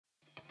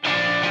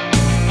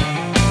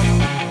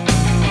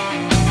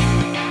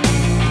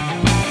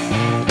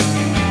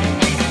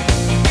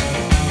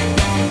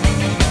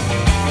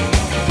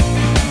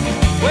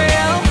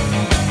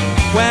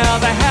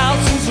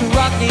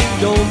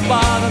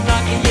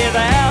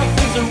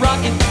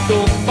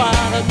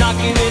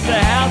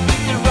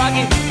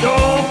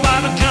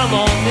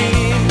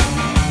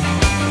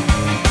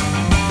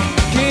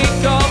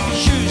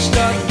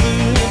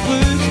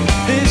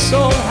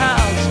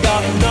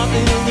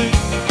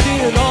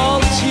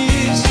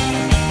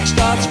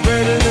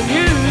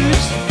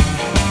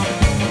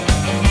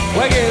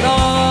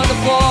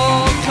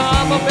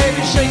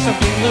shake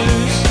something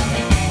loose.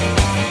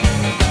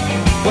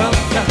 Well,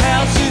 the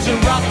house is a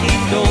rocking,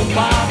 don't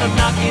bother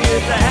knocking.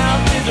 If the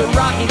house is a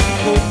rocking,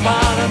 don't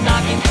bother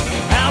knocking.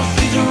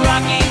 House is a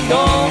rocking,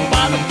 don't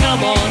bother,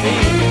 come on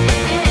in.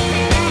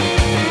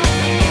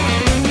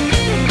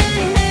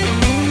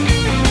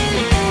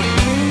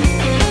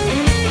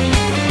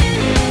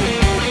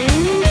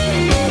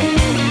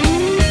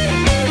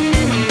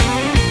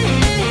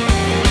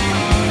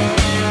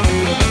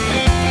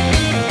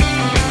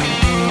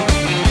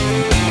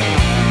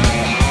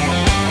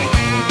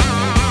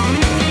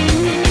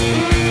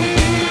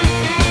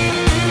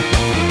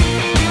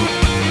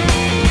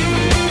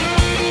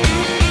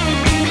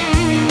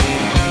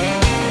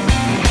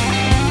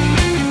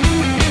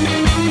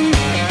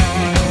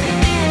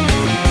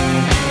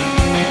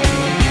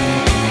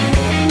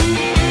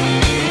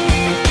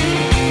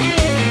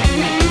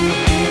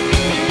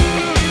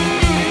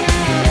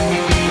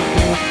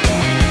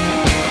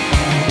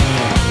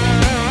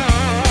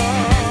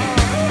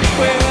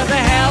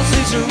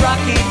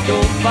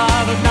 Don't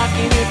bother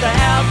knocking if the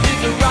house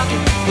is a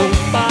rocking.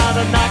 Don't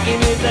bother knocking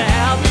if the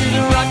house is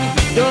a rocking.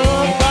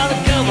 Don't bother,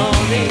 come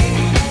on in.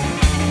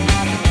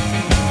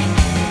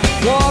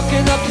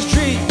 Walking up the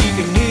street, you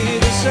can hear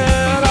the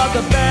sound of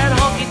the bad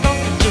honky tonk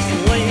just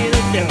laying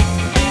it down.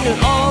 Singing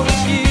all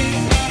this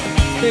years,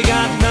 they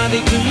got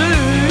nothing to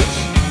lose.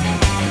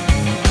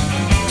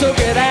 So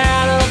get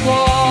out of the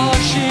floor,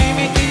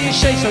 shimmy till you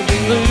shake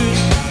something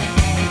loose.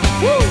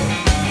 Woo!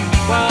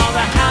 Well, the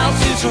house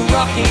is a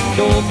rocking,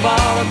 don't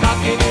bother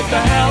knocking if the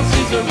house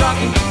is a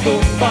rocking.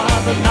 Don't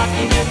bother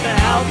knocking if the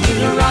house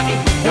is a rocking.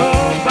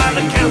 Don't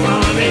bother, come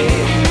on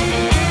in.